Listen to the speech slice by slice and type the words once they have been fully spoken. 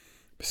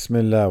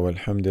Bismillah,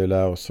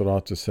 walhamdulillah, wa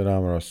salatu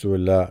salam wa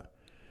rasulullah.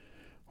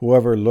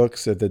 Whoever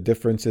looks at the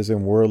differences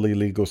in worldly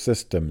legal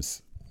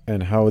systems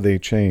and how they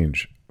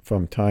change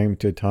from time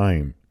to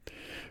time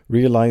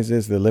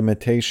realizes the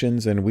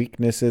limitations and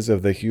weaknesses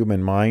of the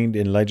human mind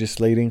in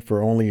legislating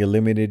for only a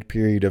limited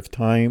period of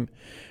time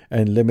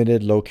and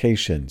limited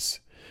locations.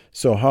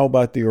 So how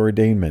about the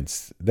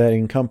ordainments that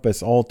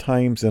encompass all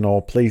times and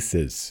all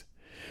places?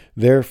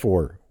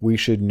 Therefore, we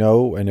should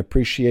know and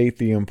appreciate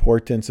the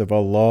importance of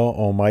Allah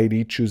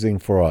Almighty choosing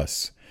for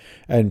us,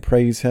 and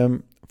praise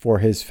Him for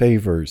His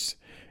favors,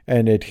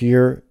 and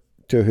adhere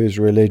to His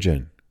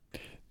religion.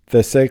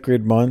 The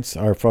sacred months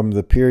are from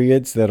the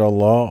periods that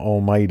Allah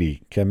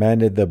Almighty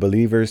commanded the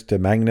believers to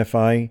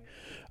magnify,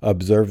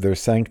 observe their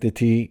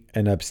sanctity,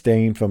 and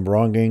abstain from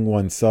wronging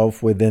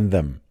oneself within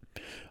them.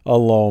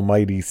 Allah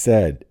Almighty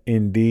said,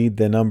 "Indeed,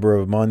 the number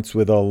of months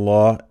with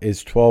Allah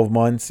is 12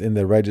 months in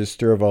the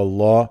register of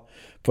Allah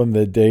from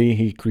the day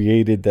He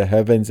created the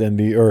heavens and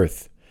the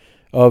earth.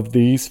 Of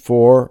these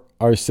 4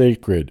 are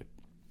sacred.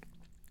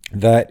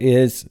 That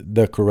is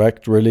the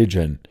correct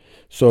religion,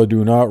 so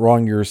do not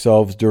wrong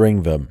yourselves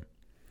during them."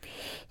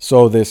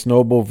 So this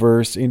noble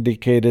verse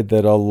indicated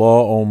that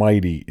Allah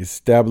Almighty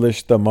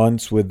established the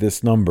months with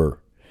this number,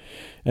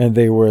 and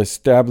they were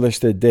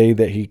established the day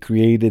that He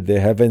created the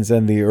heavens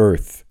and the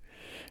earth.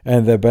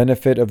 And the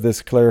benefit of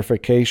this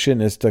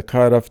clarification is to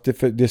cut off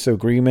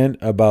disagreement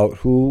about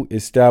who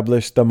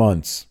established the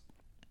months.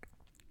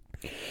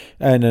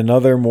 And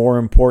another more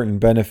important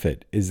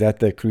benefit is that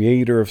the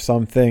creator of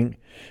something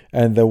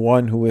and the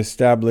one who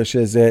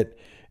establishes it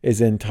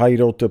is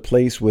entitled to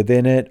place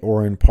within it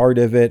or in part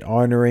of it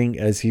honoring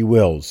as He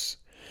wills.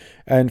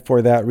 And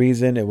for that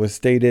reason it was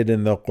stated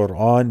in the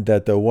Quran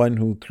that the one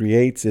who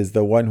creates is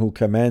the one who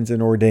commands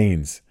and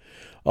ordains.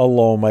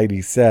 Allah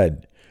Almighty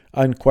said,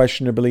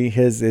 "Unquestionably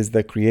His is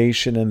the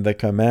creation and the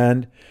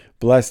command.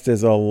 Blessed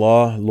is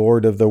Allah,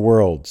 Lord of the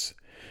worlds."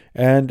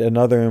 And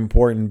another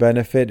important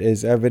benefit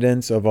is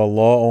evidence of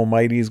Allah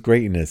Almighty's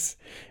greatness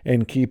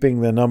in keeping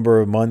the number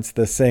of months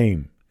the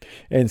same,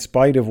 in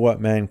spite of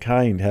what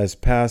mankind has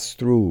passed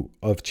through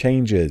of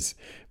changes,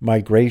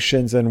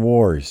 migrations, and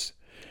wars.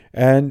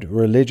 And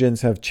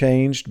religions have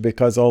changed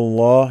because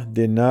Allah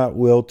did not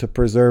will to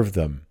preserve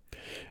them.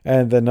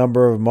 And the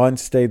number of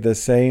months stayed the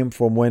same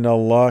from when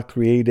Allah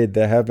created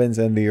the heavens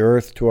and the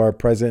earth to our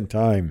present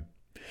time,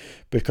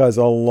 because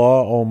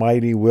Allah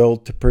Almighty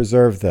willed to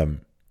preserve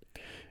them.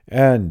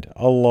 And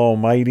Allah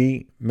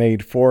Almighty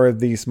made 4 of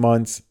these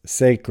months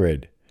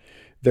sacred.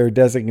 Their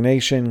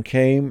designation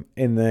came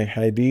in the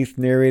hadith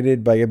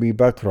narrated by Abu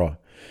Bakr,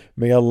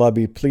 may Allah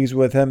be pleased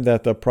with him,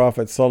 that the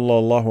Prophet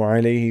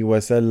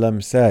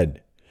ﷺ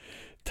said,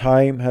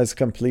 "Time has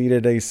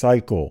completed a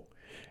cycle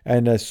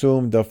and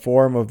assumed the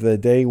form of the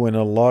day when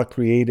Allah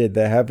created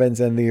the heavens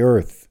and the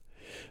earth.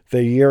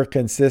 The year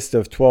consists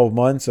of 12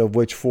 months, of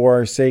which 4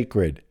 are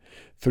sacred,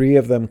 3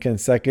 of them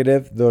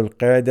consecutive, Dhul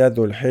Qa'dah,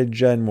 Dhul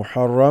Hijjah, and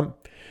Muharram,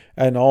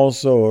 and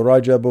also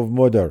Rajab of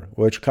Mudar,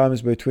 which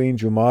comes between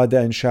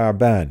Jumada and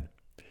Sha'ban.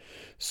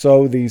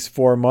 So these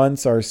 4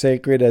 months are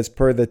sacred as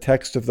per the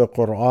text of the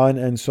Quran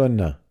and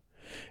Sunnah.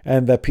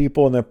 And the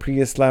people in the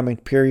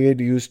pre-Islamic period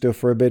used to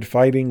forbid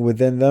fighting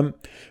within them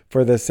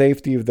for the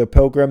safety of the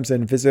pilgrims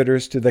and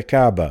visitors to the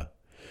Kaaba.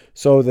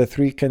 So the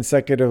 3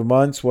 consecutive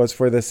months was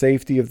for the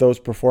safety of those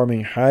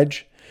performing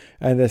Hajj,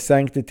 and the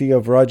sanctity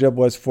of Rajab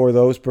was for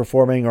those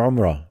performing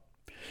Umrah.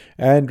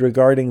 And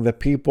regarding the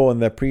people in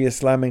the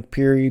pre-Islamic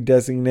period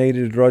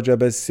designated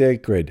Rajab as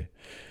sacred.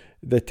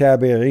 The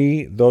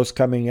Tabi'i, those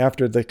coming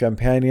after the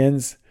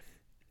companions,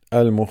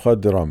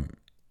 Al-Mukhadram,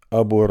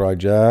 Abu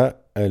Raja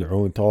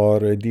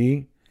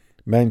Al-Utaridi,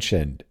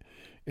 mentioned,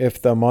 "If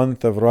the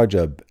month of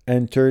Rajab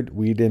entered,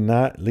 we did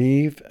not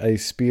leave a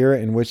spear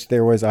in which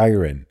there was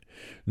iron,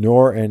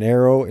 nor an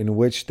arrow in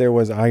which there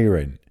was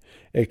iron,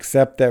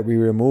 except that we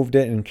removed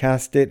it and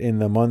cast it in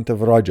the month of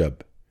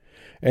Rajab."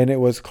 And it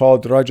was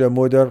called Rajab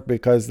Mudar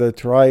because the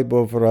tribe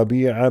of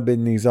Rabi'a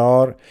bin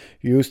Nizar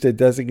used to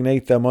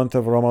designate the month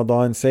of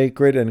Ramadan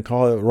sacred and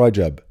call it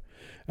Rajab.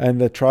 And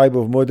the tribe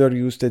of Mudar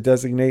used to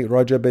designate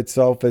Rajab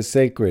itself as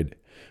sacred.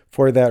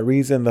 For that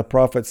reason the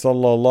Prophet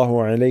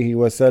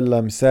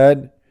ﷺ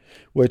said,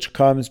 which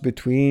comes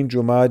between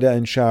Jumada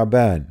and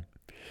Sha'ban,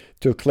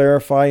 to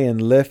clarify and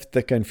lift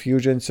the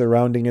confusion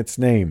surrounding its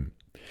name.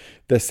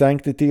 The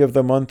sanctity of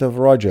the month of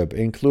Rajab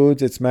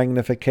includes its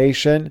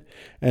magnification,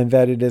 and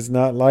that it is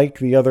not like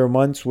the other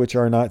months which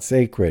are not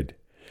sacred.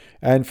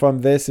 And from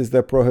this is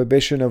the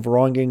prohibition of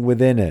wronging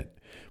within it,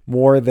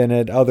 more than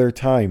at other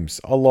times.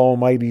 Allah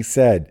Almighty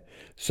said,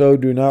 "So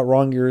do not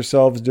wrong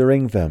yourselves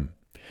during them."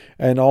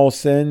 And all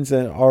sins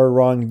and our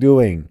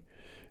wrongdoing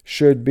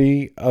should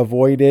be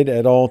avoided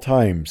at all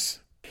times.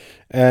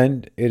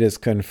 And it is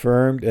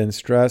confirmed and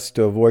stressed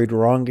to avoid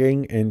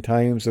wronging in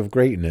times of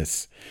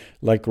greatness,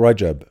 like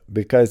Rajab,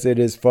 because it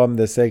is from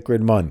the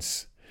sacred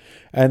months.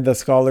 And the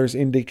scholars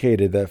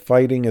indicated that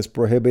fighting is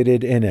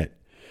prohibited in it,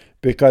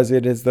 because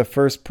it is the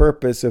first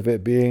purpose of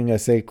it being a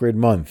sacred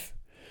month.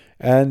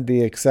 And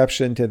the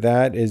exception to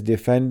that is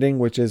defending,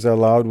 which is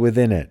allowed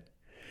within it.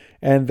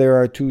 And there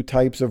are two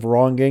types of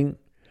wronging: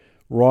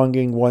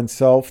 wronging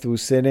oneself through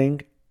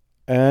sinning,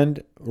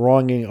 and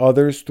wronging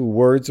others through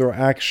words or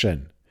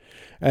action.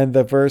 And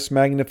the verse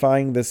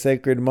magnifying the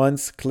sacred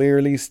months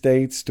clearly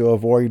states to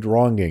avoid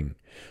wronging,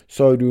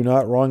 so do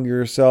not wrong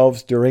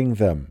yourselves during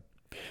them.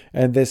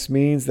 And this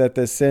means that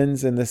the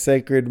sins in the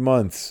sacred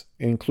months,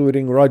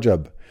 including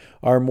Rajab,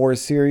 are more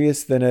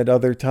serious than at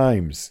other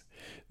times.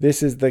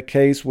 This is the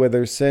case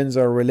whether sins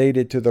are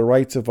related to the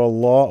rights of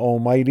Allah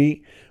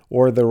Almighty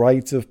or the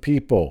rights of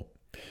people.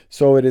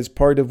 So it is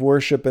part of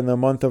worship in the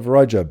month of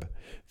Rajab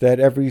that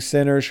every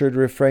sinner should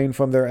refrain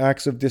from their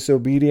acts of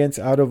disobedience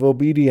out of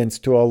obedience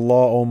to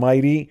Allah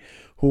Almighty,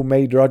 who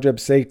made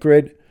Rajab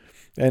sacred,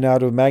 and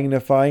out of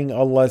magnifying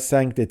Allah's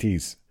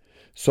sanctities.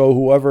 So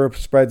whoever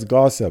spreads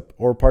gossip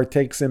or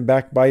partakes in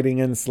backbiting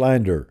and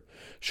slander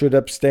should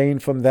abstain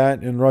from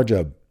that in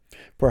Rajab.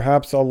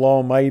 Perhaps Allah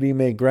Almighty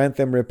may grant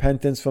them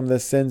repentance from the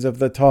sins of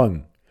the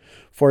tongue.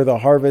 For the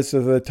harvest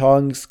of the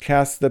tongues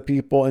casts the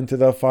people into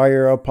the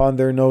fire upon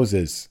their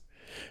noses.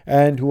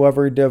 And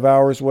whoever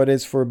devours what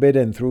is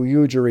forbidden through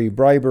usury,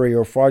 bribery,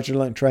 or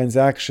fraudulent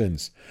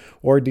transactions,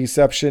 or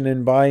deception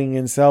in buying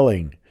and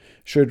selling,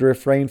 should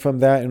refrain from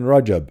that in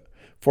Rajab.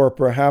 For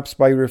perhaps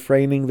by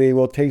refraining they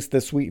will taste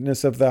the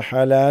sweetness of the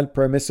halal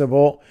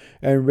permissible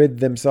and rid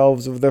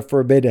themselves of the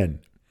forbidden.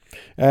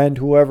 And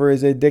whoever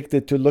is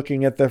addicted to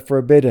looking at the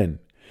forbidden,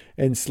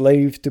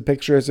 enslaved to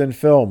pictures and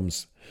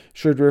films,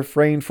 should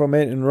refrain from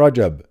it in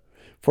Rajab.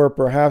 For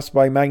perhaps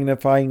by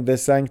magnifying the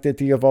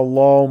sanctity of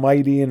Allah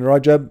Almighty in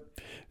Rajab,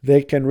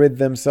 they can rid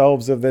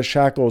themselves of the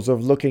shackles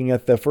of looking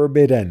at the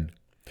forbidden,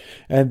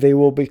 and they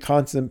will be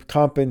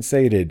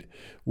compensated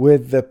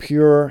with the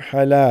pure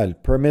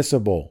halal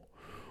permissible,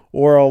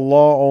 or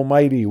Allah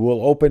Almighty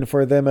will open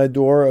for them a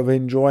door of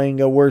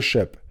enjoying a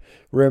worship,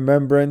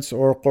 remembrance,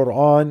 or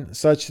Quran,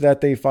 such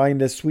that they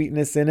find a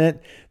sweetness in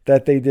it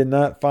that they did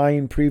not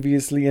find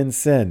previously in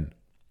sin.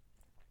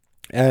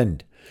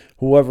 And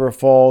whoever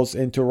falls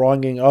into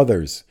wronging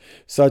others,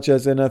 such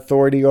as an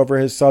authority over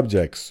his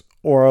subjects,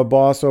 or a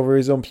boss over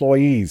his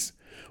employees,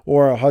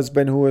 or a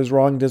husband who has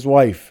wronged his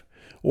wife,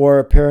 or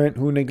a parent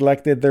who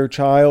neglected their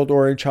child,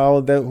 or a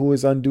child who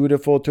is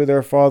undutiful to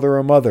their father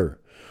or mother,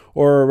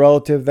 or a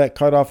relative that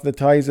cut off the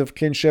ties of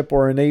kinship,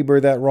 or a neighbor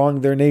that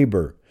wronged their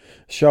neighbor,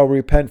 shall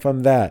repent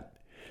from that.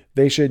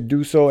 They should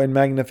do so in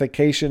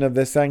magnification of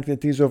the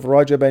sanctities of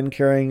Rajab and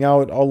carrying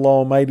out Allah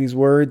Almighty's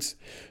words,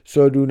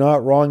 so do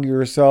not wrong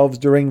yourselves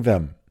during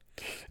them.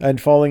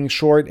 And falling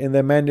short in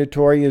the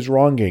mandatory is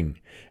wronging,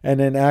 and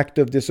an act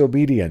of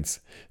disobedience.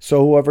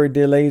 So whoever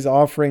delays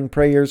offering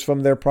prayers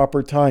from their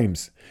proper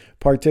times,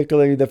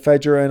 particularly the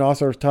Fajr and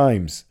Asr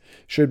times,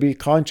 should be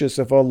conscious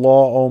of Allah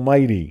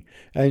Almighty,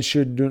 and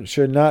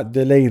should not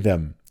delay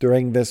them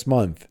during this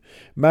month,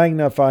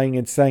 magnifying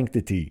its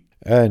sanctity.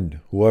 And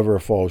whoever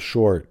falls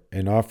short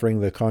in offering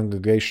the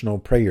congregational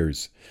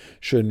prayers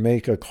should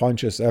make a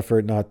conscious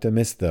effort not to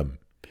miss them.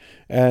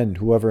 And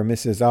whoever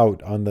misses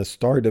out on the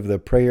start of the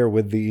prayer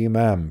with the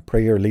Imam,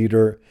 prayer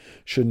leader,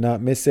 should not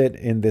miss it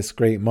in this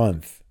great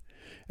month.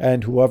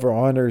 And whoever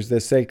honors the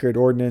sacred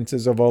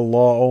ordinances of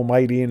Allah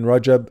Almighty in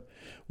Rajab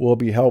will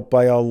be helped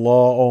by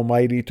Allah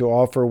Almighty to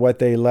offer what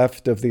they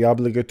left of the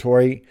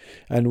obligatory,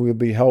 and will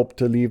be helped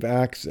to leave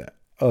acts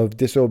of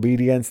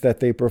disobedience that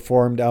they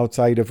performed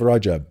outside of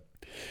Rajab.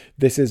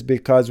 This is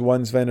because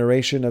one's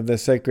veneration of the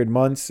sacred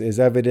months is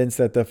evidence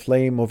that the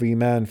flame of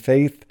Iman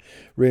faith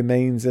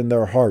remains in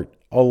their heart.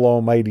 Allah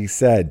Almighty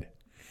said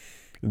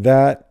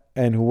that,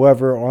 and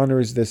whoever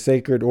honors the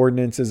sacred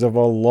ordinances of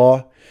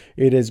Allah,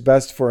 it is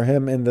best for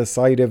him in the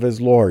sight of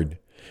his Lord.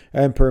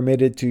 And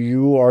permitted to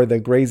you are the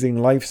grazing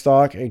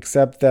livestock,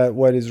 except that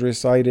what is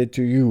recited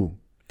to you.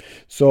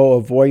 So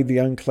avoid the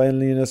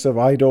uncleanliness of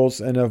idols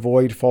and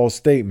avoid false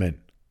statement.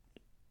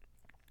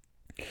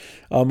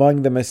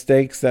 Among the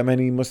mistakes that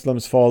many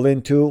Muslims fall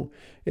into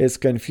is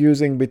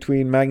confusing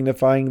between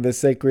magnifying the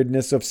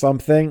sacredness of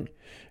something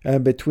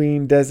and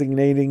between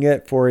designating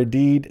it for a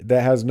deed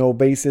that has no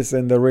basis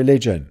in the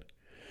religion.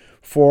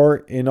 For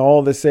in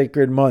all the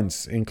sacred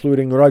months,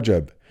 including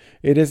Rajab,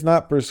 it is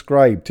not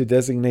prescribed to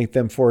designate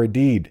them for a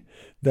deed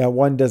that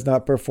one does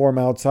not perform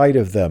outside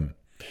of them,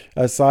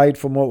 aside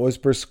from what was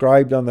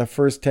prescribed on the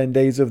first 10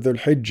 days of Dhul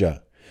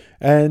Hijjah,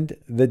 and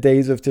the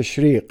days of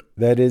Tashriq,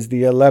 that is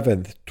the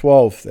 11th,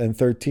 12th, and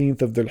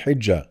 13th of Dhul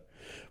Hijjah.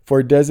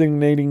 For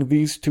designating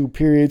these two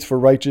periods for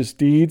righteous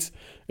deeds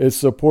is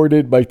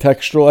supported by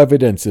textual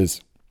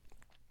evidences.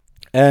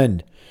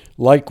 And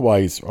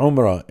likewise,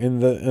 Umrah in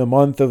the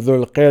month of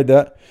Dhul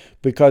Qa'dah,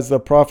 because the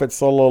Prophet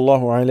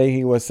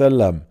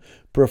ﷺ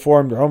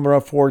performed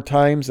Umrah 4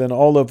 times, and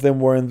all of them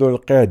were in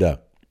Dhul Qa'dah.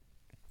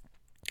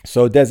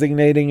 So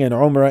designating an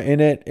Umrah in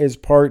it is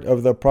part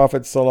of the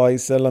Prophet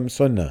ﷺ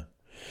sunnah.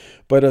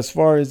 But as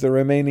far as the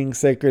remaining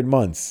sacred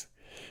months,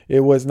 it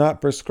was not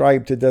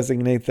prescribed to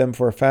designate them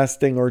for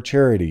fasting or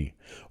charity,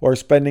 or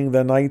spending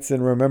the nights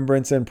in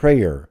remembrance and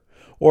prayer,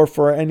 or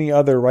for any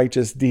other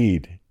righteous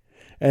deed.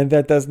 And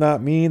that does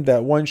not mean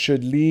that one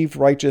should leave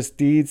righteous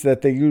deeds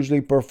that they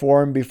usually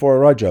perform before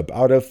Rajab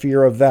out of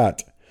fear of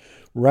that.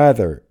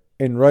 Rather,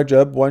 In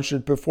Rajab, one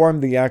should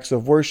perform the acts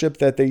of worship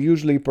that they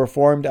usually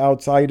performed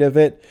outside of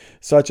it,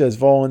 such as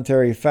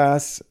voluntary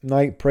fasts,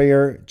 night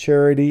prayer,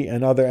 charity,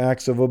 and other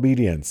acts of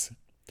obedience.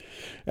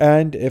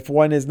 And if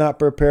one is not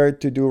prepared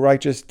to do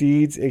righteous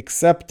deeds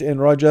except in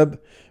Rajab,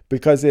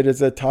 because it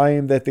is a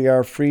time that they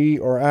are free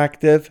or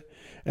active,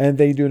 and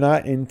they do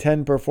not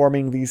intend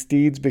performing these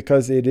deeds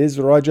because it is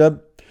Rajab,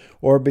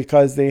 or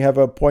because they have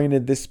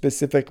appointed this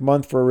specific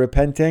month for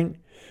repenting,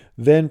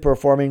 then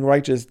performing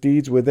righteous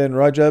deeds within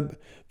Rajab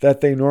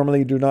that they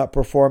normally do not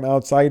perform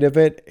outside of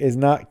it is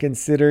not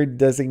considered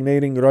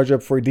designating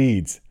Rajab for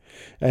deeds,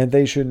 and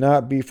they should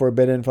not be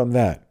forbidden from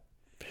that.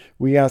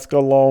 We ask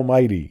Allah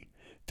Almighty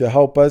to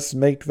help us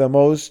make the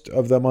most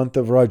of the month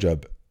of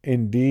Rajab.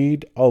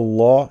 Indeed,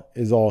 Allah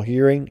is all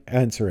hearing,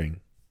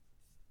 answering.